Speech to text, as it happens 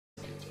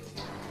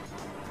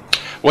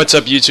What's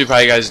up YouTube, how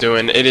you guys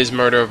doing? It is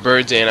Murder of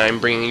Birds and I'm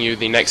bringing you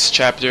the next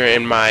chapter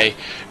in my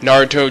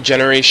Naruto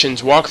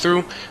Generations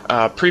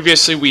walkthrough.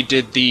 Previously we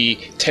did the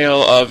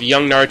tale of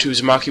young Naruto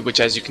Uzumaki, which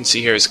as you can see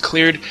here is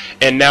cleared,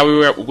 and now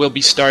we'll be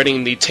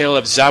starting the tale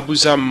of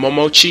Zabuza,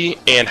 Momochi,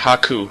 and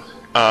Haku.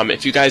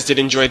 If you guys did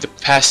enjoy the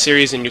past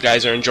series and you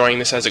guys are enjoying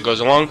this as it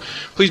goes along,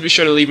 please be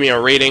sure to leave me a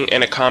rating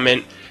and a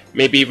comment,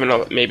 maybe even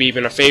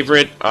a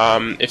favorite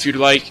if you'd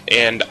like,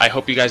 and I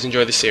hope you guys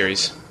enjoy the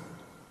series.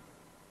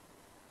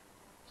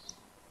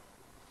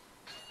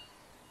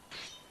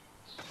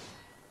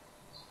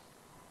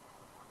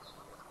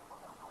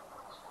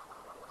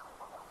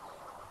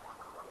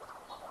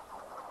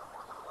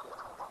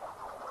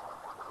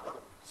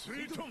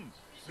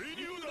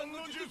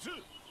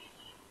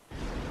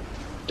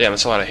 Damn,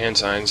 that's a lot of hand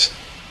signs.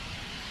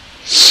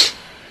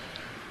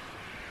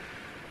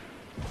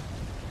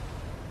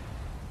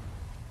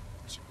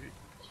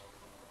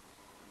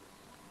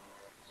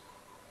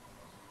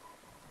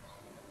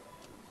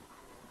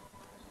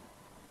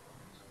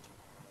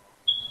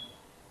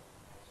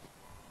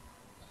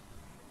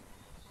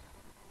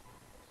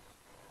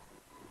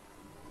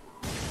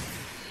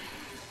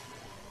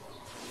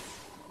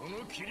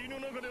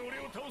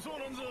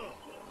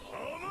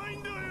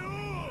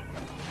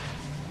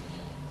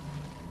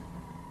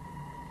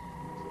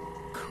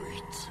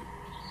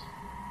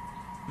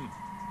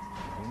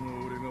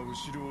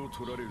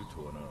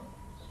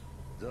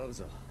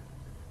 Zabuza,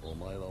 お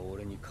前は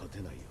俺に勝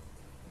てないよ。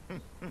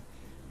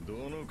ど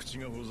の口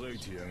がほざい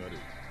てやがる。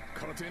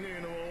勝てね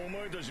えのはお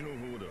前たちの方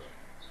だ。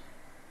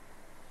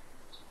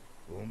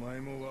お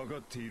前も分か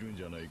っているん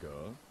じゃないか。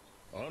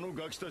あの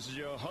ガキたち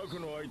じゃ白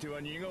の相手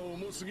は荷が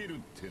重すぎるっ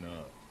てな。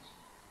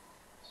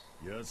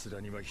奴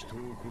らには人を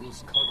殺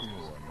す覚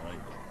悟はない。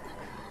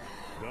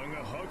だ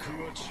が白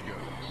は違う。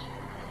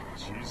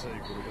小さい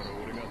頃から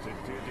俺が徹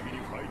底的に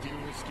ファイティ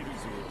ングスキルズ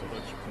を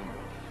叩き込んだ。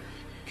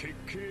結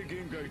界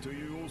限界と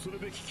いう恐る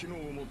べき機能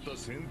を持った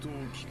戦闘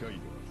機械だ。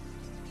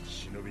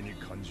忍びに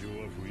感情は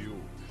不要。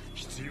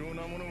必要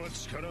なものは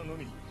力の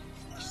み。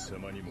貴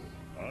様にも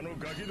あの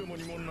ガキども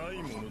にもな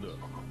いものだ。ど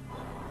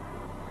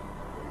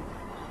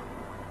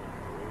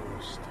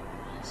うした？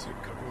せっ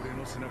かく俺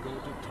の背中を取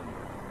ったんだ。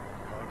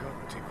かか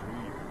ってこ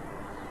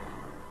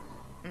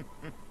いよ。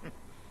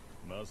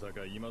まさ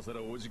か今さ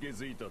らおじけ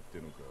づいたって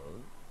のか？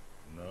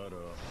なら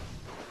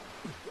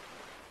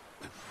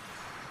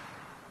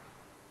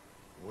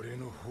俺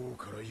の方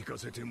から行か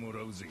せても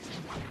らうぜ。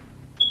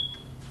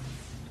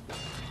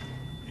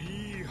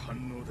いい反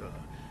応だ。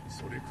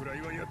それくら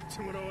いはやって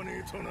もらわ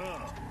ねえとな。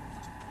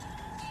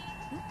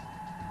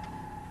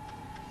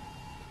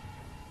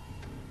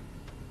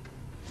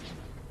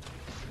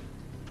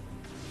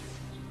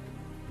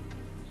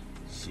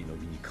忍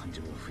びに感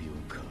情は不要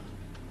か。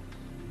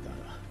だ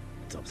が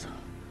ザブさん、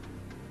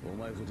お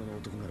前ほどの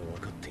男なら分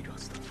かっているは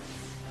ずだ。た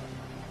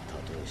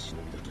とえ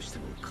忍びだとして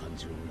も感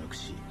情をなく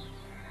し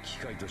機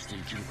械として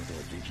生きることは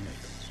できない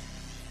だ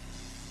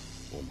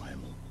ろう。お前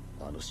も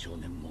あの少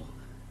年も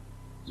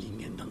人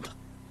間なんだ。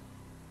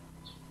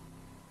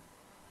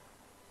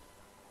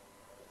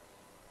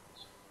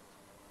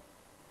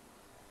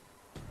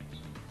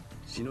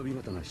忍び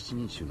方が七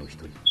人衆の一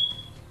人、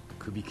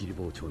首切り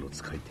包丁の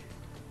使い手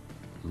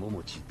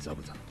桃地ザ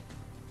ブザ、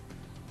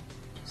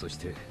そし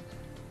て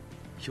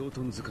ヒョウ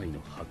トン使いの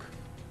ハク。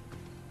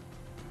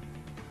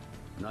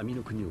波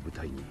の国を舞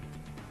台に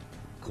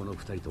この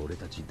二人と俺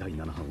たち第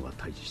7班は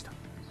対峙した。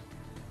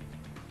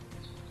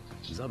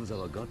ザブザ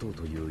はガトー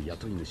という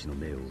雇い主の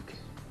命を受け、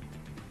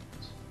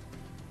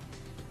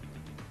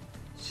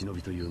忍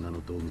びという名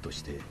の道具と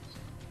して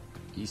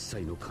一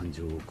切の感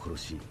情を殺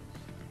し、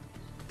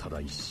ただ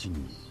一心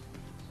に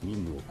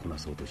任務をこな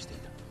そうとしてい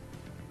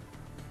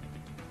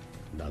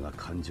た。だが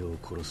感情を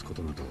殺すこ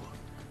となど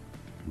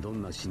ど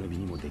んな忍び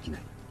にもできな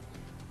い。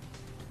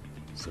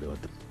それは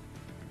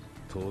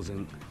当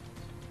然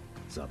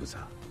ザブ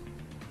ザ。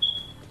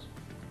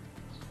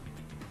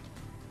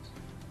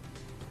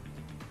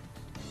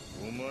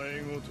お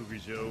前ごとき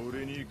じゃ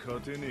俺に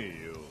勝てね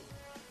えよ。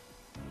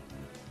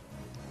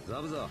ザ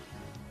ブザ、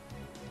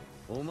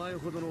お前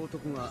ほどの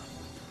男が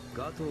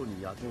ガトー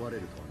に雇われ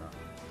るとは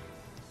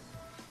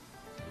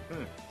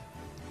な。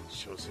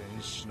所詮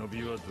忍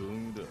びは道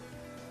具だ。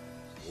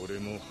俺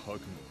もハク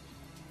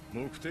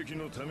も目的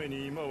のため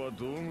に今は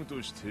道具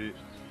として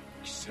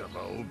貴様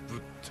をぶ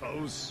っ倒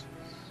す。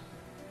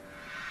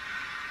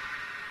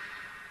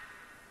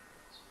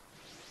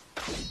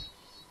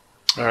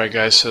Alright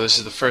guys, so this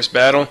is the first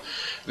battle.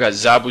 We got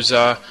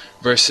Zabuza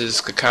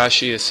versus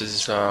Kakashi. This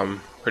is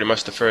pretty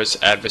much the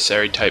first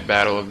adversary type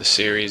battle of the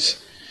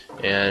series.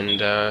 And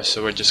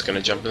so we're just going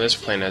to jump in this,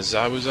 playing as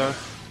Zabuza.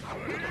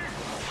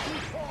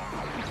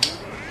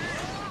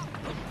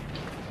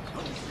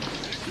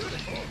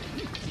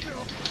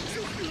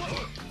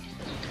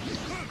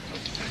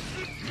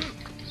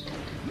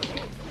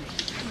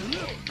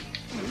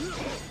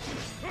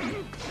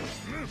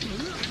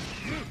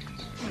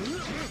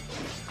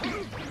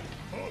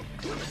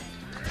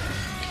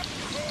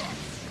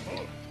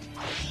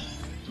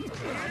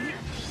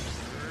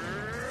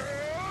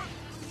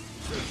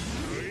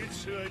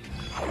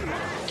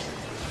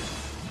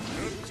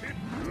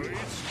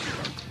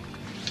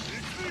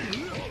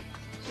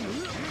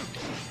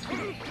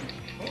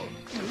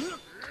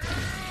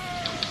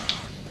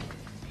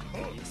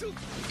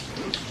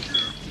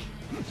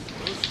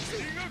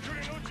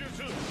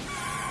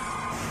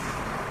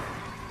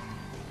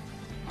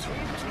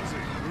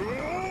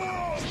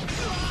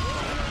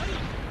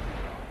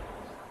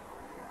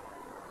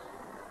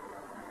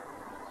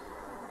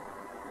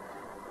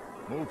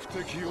 目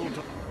的を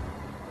た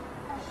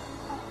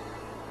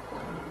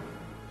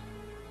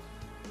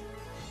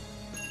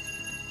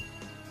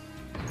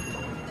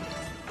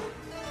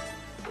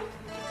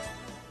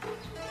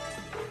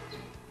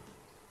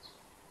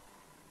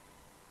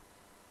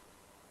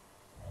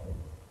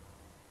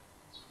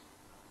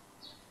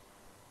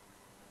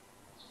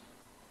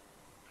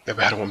The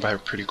battle went by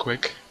pretty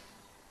quick.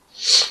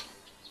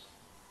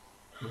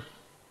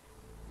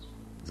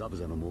 ザブ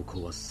ザの猛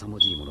攻は凄ま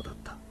じいものだっ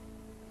た。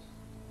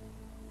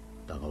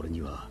だが俺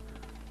には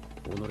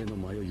己の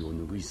迷いを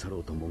拭い去ろ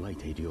うともがい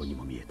ているように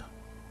も見えた。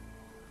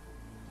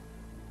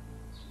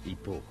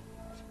一方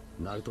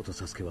ナルトと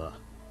サスケは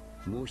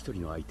もう一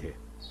人の相手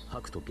ハ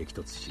クと激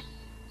突し、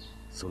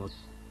その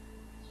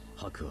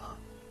ハクは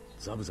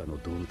ザブザの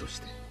道具とし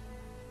て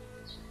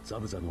ザ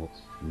ブザの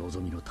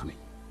望みのために、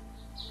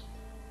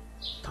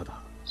ただ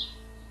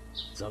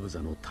ザブ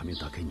ザのため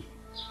だけに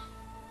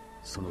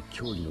その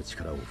驚異の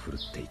力を振る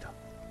っていた。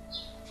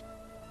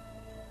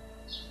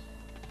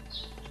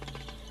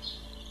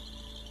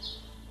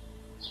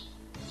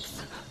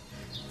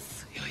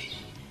強い。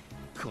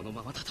この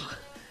ままだとま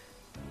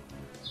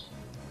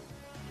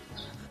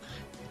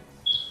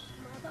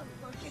だ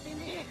負けて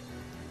ねえ。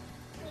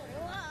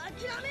俺は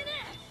諦めね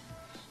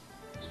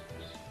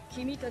え。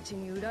君たち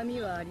に恨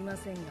みはありま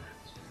せんが、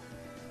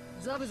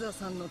ザブザ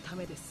さんのた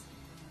めです。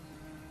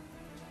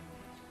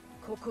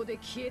ここで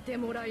消えて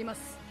もらいま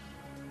す。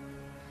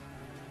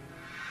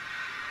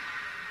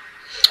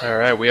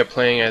Alright, we are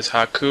playing as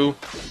Haku,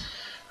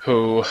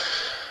 who,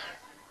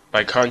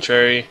 by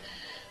contrary,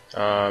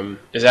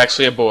 is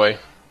actually a boy.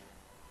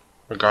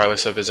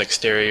 Regardless of his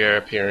exterior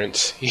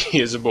appearance,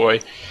 he is a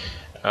boy.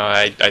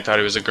 I thought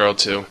he was a girl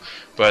too.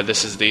 But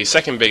this is the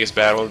second biggest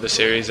battle of the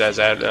series, as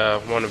at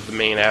one of the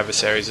main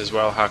adversaries as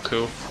well,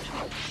 Haku.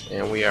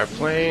 And we are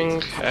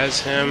playing as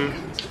him.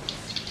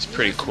 It's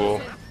pretty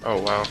cool. Oh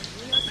wow.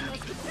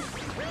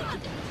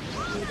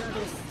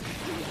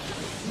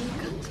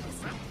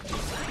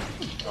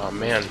 Oh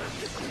man.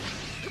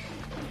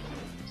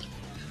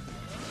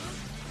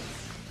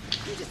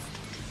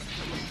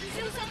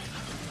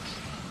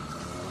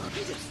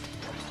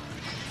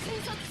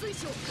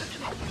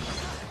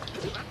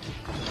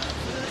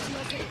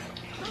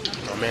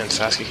 Oh man,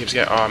 Sasuke keeps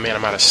getting. Oh man,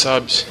 I'm out of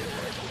subs.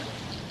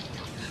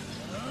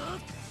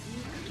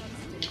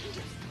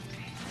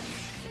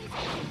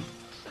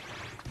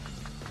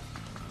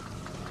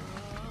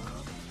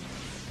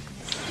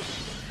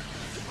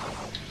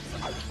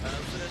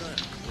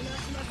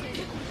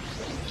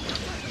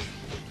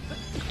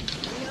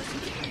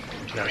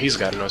 No, he's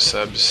got no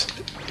subs.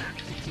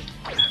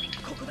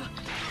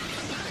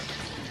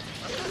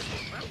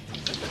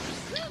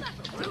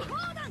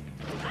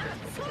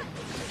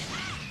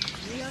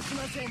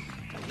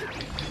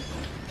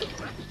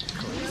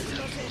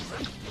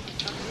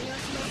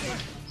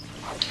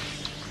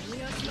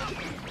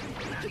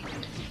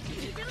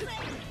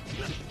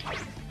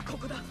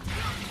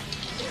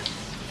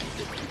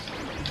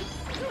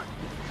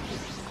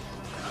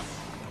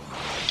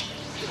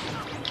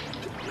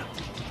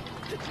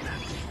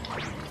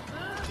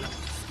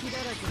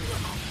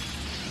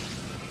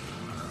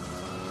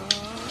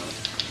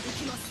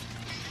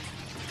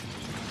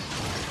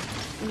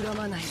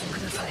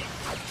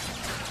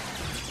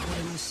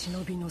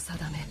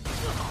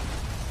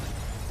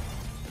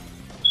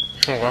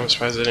 Oh, I'm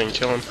surprised they didn't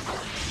kill him.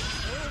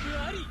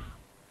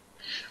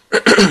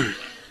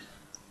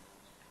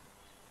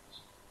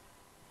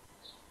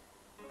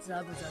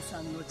 ザブザさ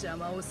んの邪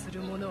魔をす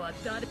る者は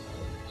誰？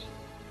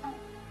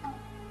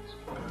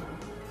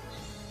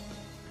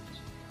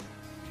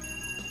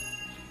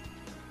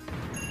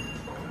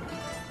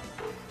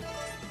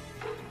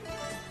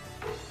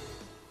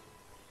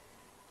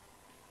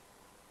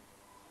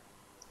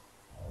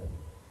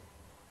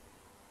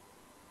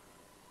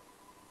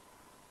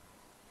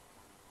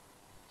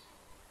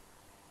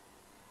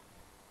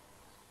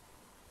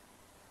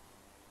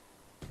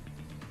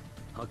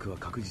ハクは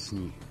確実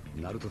に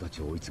ナルトたち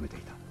を追い詰めて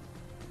いた。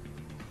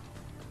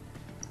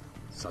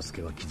サス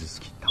ケは傷つ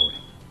き倒れ、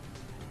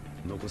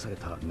残され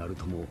たナル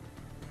トも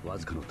わ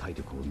ずかの体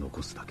力を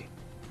残すだけ。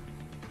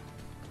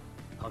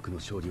ハクの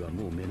勝利は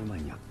もう目の前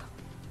にあっ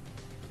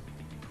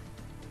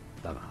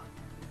た。だが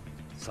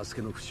サス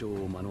ケの負傷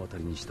を目の当た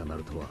りにしたナ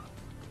ルトは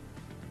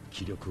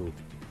気力を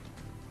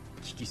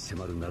危機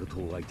迫るナルト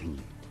を相手に、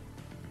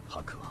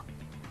ハクは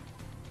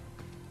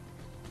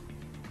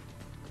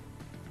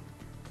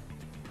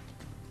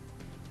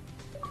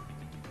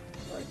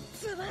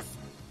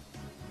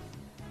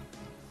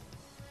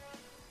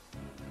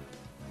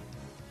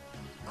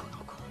こ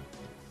の子、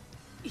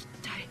一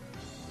体。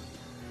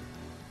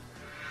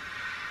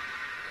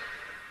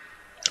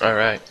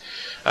Alright.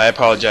 I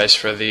apologize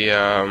for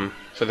the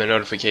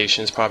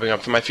notifications popping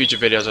up. For my future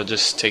videos, I'll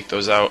just take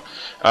those out.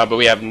 But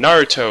we have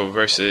Naruto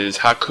versus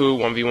Haku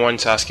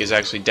 1v1. Sasuke is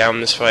actually down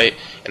this fight,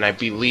 and I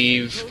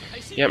believe,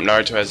 yep,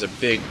 Naruto has a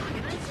big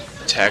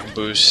attack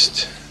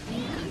boost.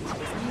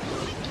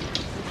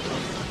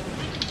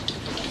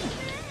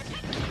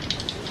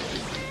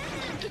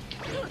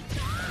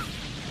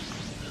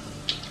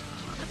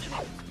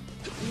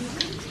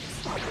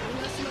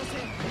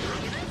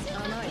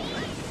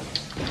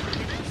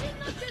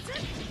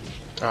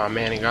 Oh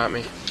man, he got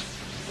me.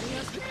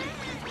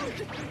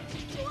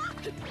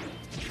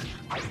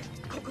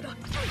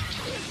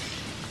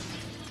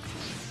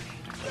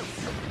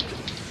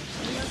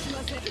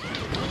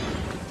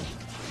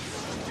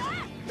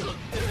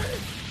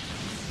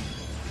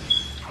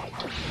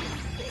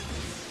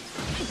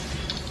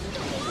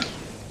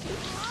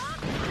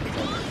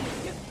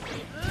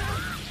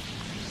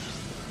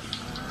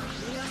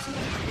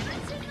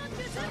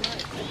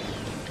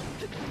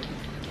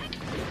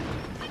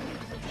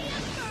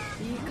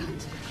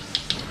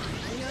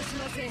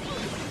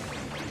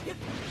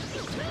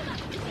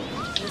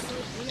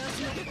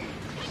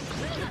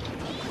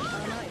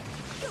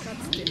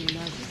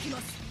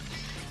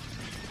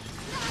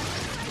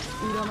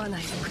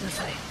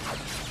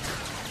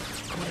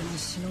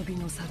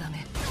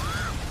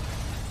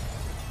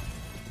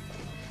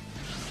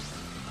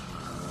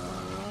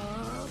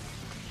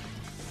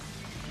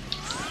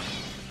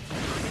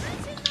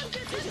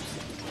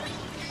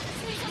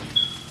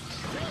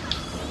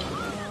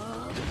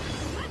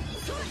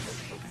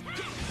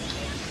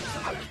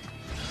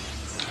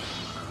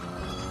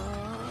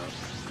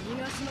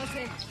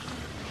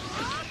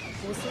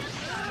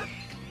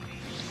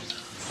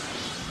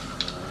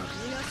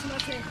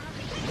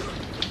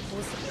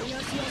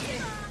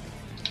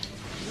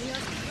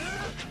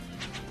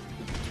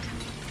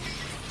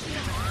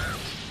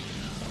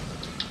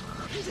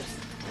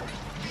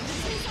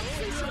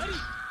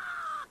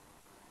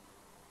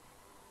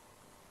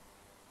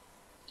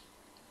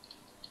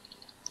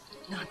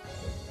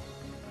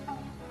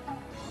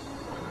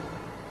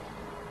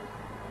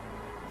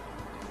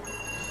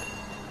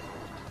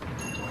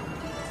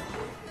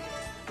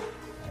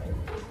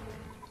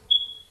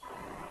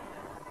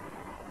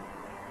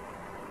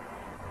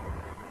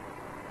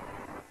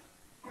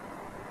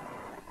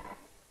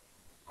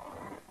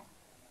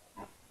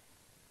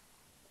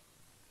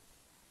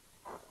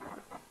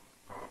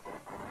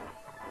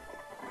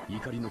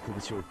怒りの拳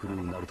を振る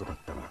うナルトだっ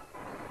たが、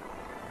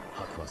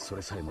白はそ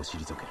れさえも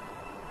退ける。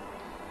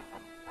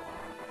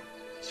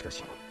しか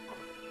し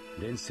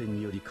連戦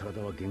により体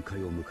は限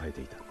界を迎え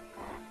ていた。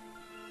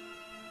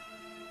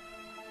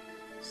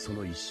そ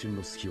の一瞬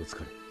の隙を突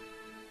かれ、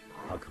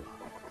白は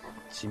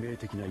致命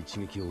的な一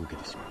撃を受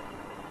けてしま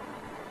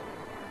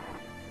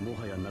う。も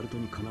はやナルト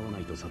にかなわな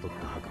いと悟っ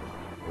た白は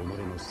己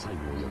の最後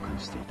を予感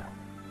していた。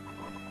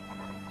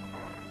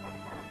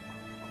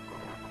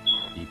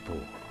一方、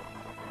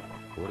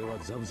俺は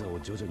ザブザを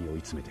徐々に追い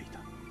詰めてい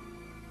た。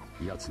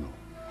奴の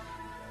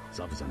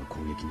ザブザの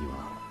攻撃に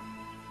は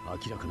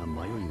明らかな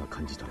迷いが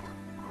感じ取れた。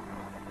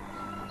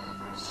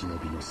忍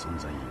びの存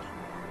在意義、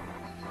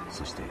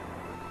そして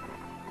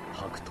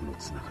白との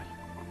つなが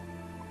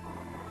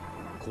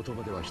り。言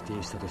葉では否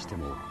定したとして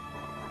も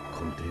根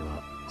底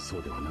はそ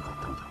うではなかっ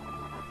たの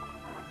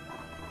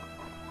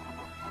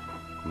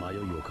だ。迷い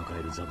を抱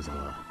えるザブザ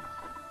は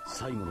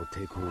最後の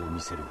抵抗を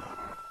見せるが、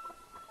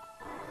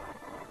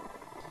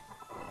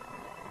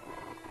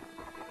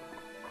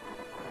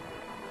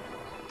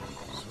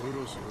そ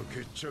ろそろ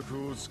決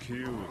着をつけ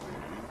ようぜ、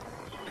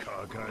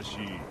カカシ。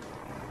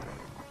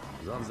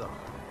ザブザ、も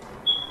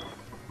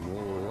う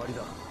終わり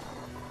だ。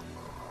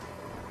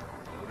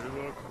俺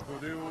はここ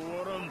で終わ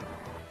らん。終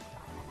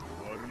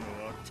わるの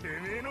はて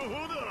めえの方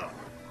だ。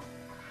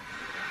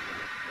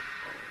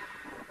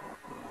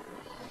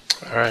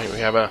Alright, we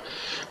have a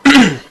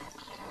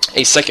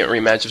second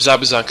rematch of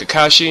Zabuza and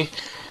Kakashi,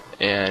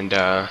 and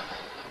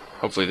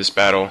hopefully this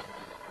battle...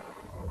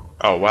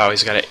 Oh wow,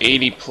 he's got an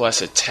 80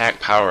 plus attack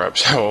power up,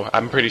 so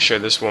I'm pretty sure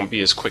this won't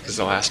be as quick as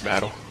the last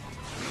battle.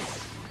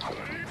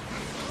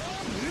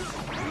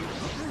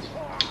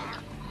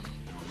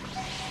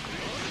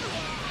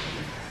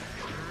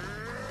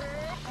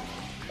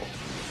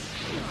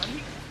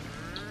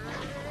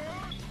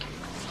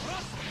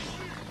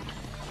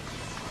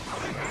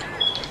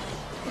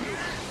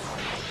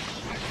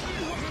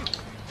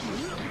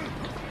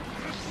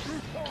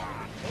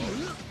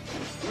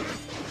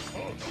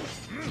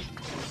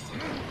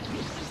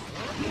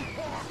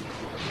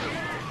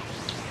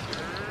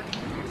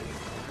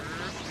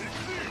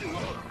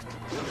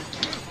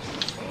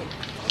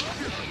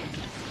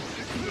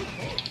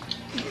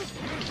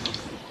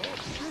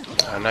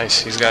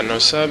 Nice, he's got no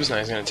subs, now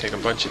he's gonna take a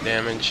bunch of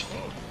damage.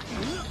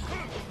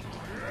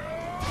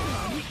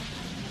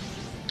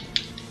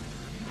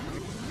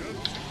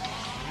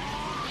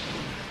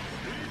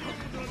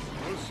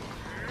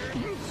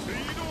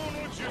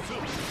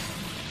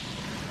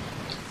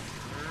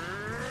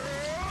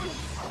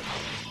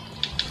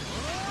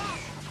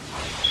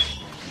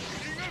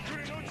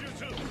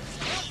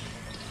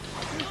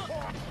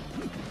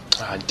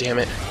 Ah, damn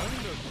it.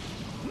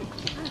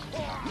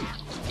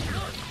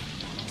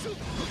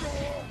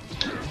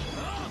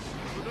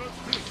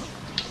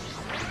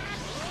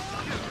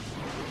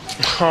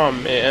 Oh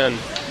man,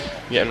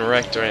 I'm getting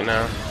wrecked right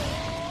now.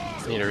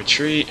 Need to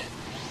retreat.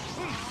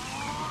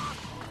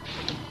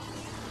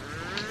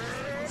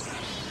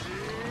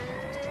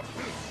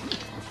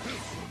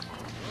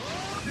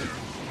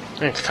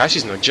 Man,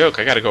 Kakashi's no joke.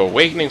 I gotta go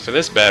awakening for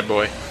this bad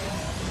boy.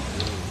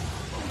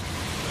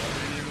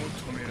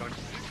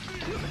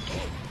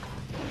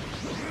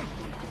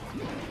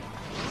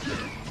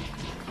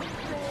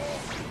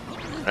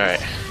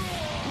 Alright.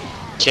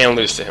 Can't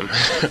lose to him.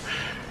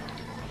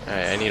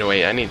 Alright, I need to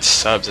wait. I need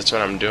subs. That's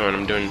what I'm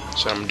doing.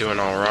 That's what I'm doing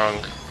all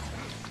wrong.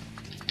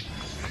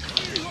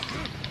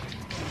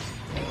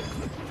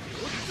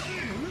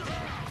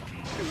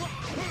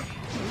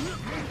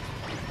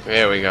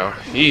 There we go.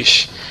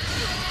 Yeesh.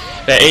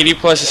 That 80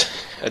 plus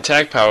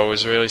attack power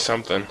was really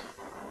something.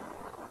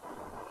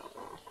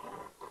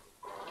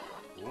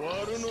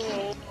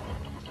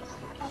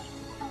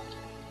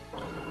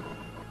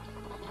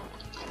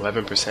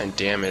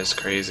 %damage is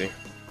crazy.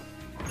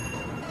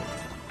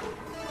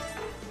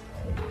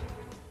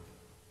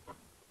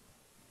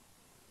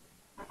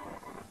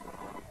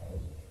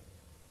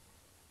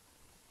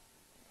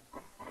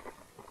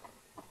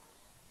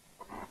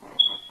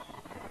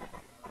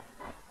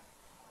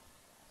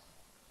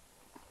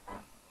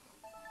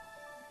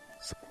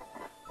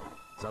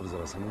ザブザ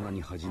はその名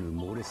に恥じぬ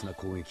猛烈な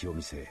攻撃を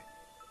見せ、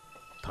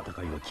戦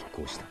いは拮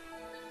抗した。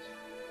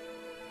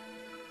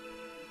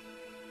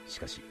し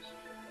かし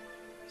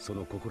そ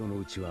の心の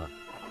内は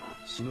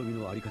忍び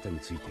の在り方に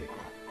ついて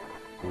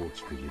大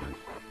きく揺らぎ、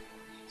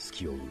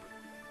隙を生む。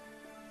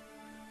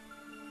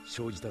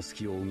生じた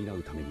隙を補う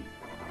ために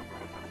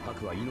ハ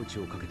クは命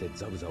を懸けて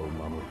ザブザを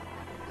守る。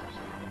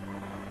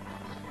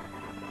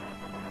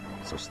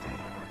そして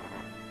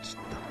散っ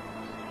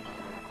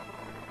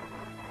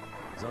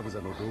た。ザブ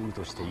ザの道具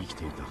として生き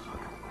ていたハ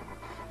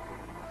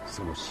ク。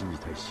その死に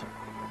対し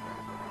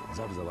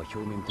ザブザは表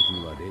面的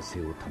には冷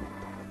静を保っ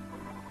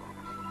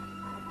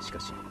た。しか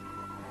し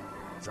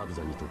ザブ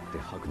ザにとって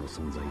ハクの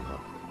存在は、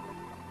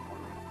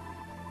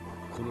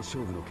この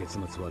勝負の結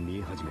末は見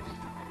え始めてい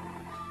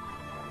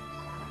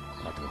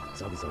た。あとは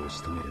ザブザを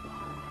仕留めれば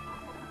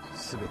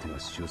全てが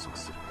収束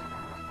する。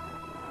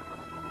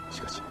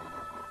しかし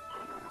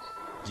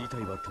事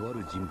態はとあ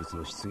る人物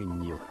の出現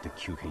によって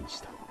急変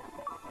した。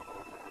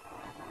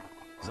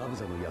ザブ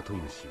ザの雇い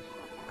主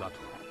ガト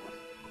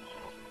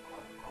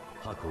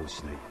ー。ハクを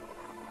失い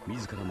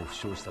自らも負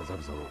傷したザ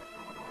ブザを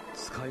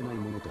使えない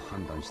ものと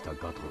判断したガ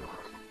トーは、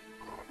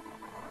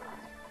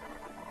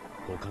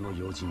他の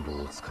用心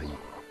棒を使い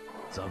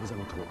ザブザ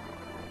ごと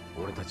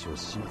俺たちを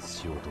始末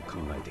しようと考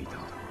えていた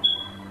のだ。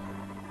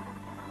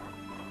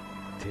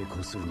抵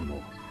抗するに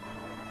も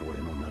俺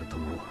もナルト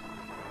も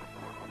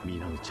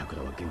皆のチャク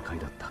ラは限界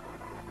だった。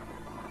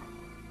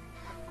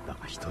だ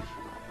が一人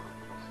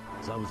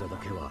ザブザだ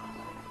けは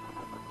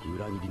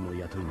裏切りの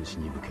雇い主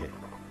に向け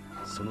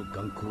その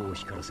眼光を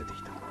光らせてい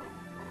た。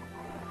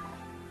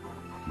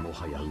も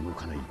はや動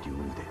かない両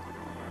腕、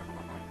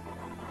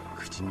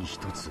口に一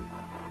つ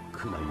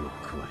苦内を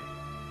加え、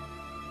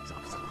ザ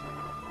ブザは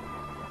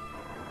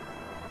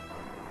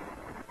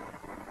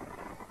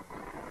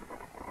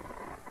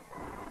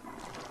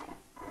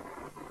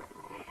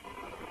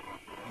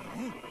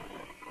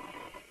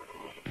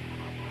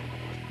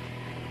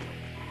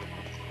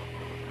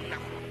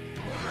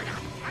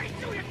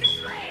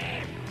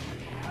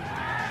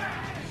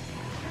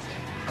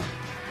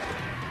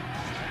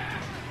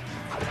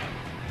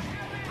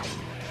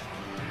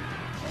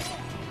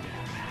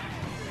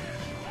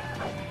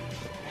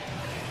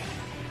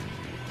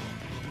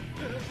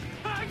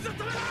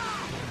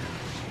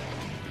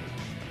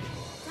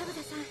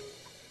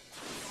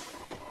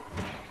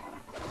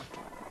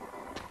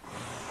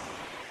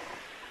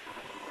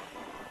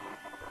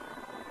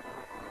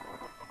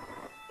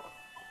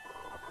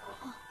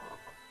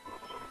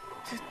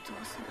ずっとお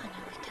そばに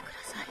置いてくだ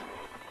さい。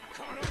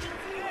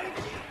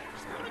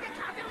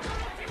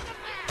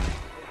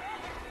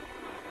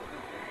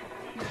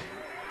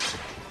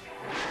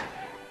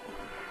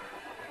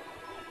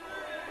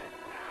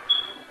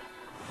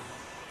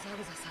ザ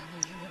ブザさん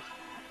の夢は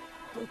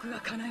僕が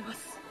叶えま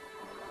す。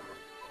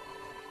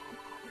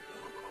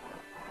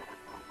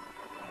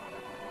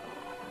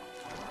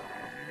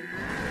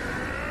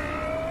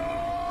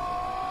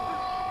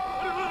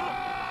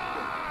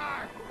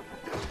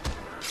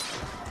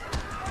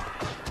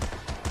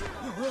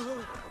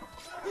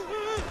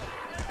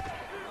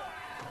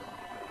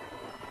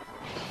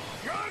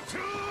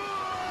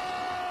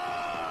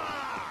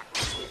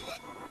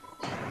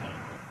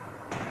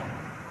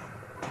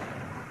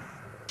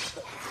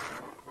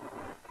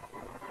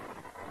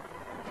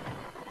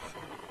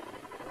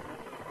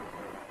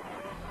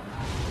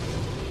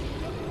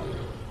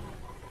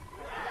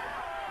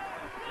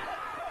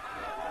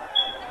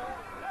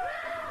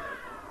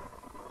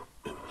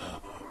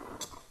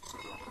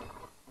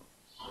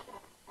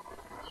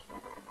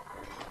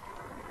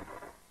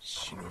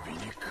忍びに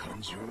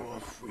感情は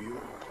不要。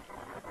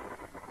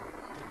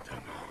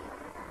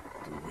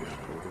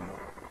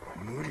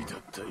俺も無理だ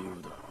ったよ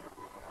うだ。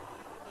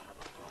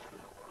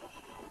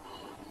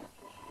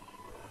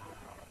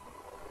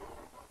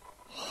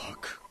ハ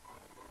ク。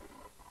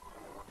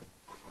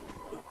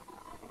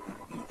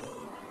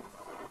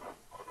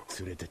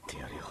連れてって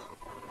やるよ、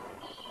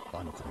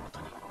あの子のもと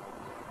に。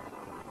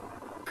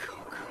か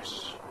か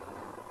し。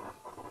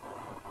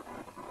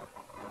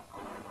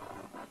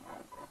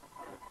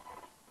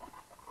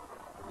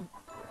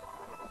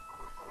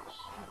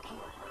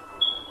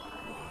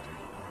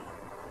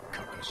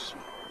かかし。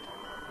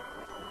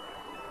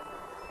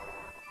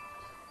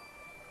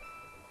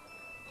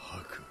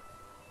ハク、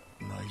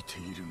泣いて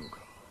いるのか。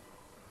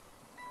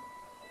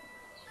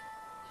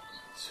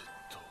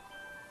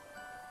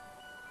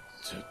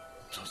ずっ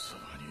とそ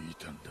ばにい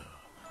たんだ。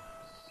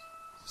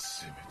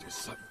せめて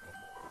最後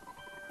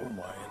もお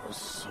前の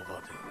そば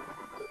で。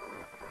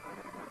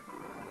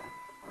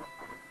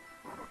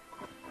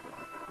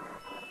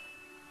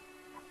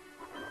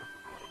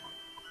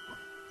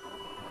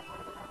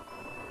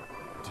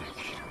で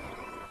きるなら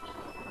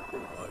お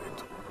前と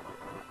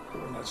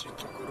同じと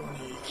ころに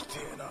生きて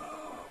えな。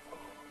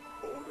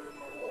俺の。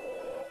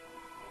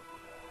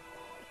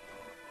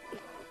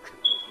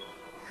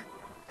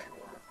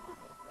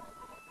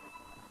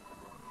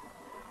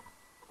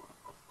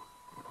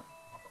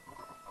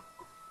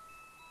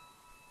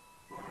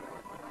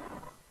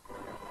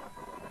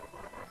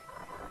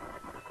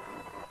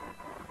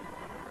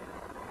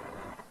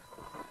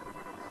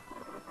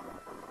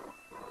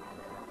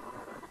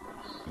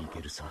い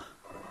けるさ、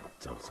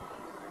ザブザ。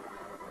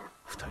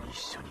二人一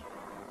緒に。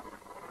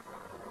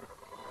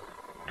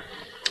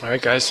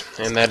Alright guys,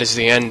 and that is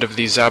the end of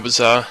the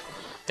Zabuza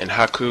and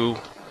Haku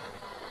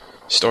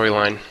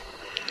storyline.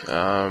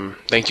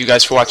 Thank you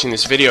guys for watching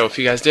this video. If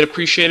you guys did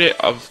appreciate it,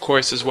 of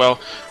course, as well,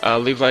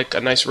 leave like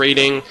a nice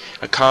rating,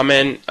 a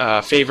comment,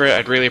 favorite.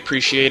 I'd really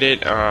appreciate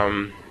it.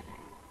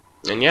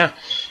 And yeah,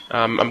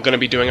 I'm going to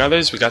be doing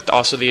others. We got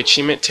also the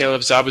achievement, Tale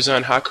of Zabuza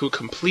and Haku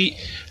complete,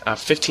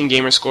 15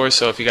 gamer scores,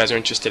 so if you guys are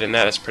interested in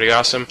that, that's pretty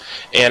awesome.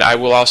 And I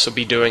will also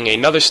be doing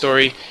another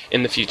story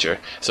in the future.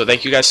 So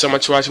thank you guys so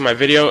much for watching my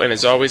video, and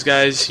as always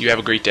guys, you have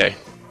a great day.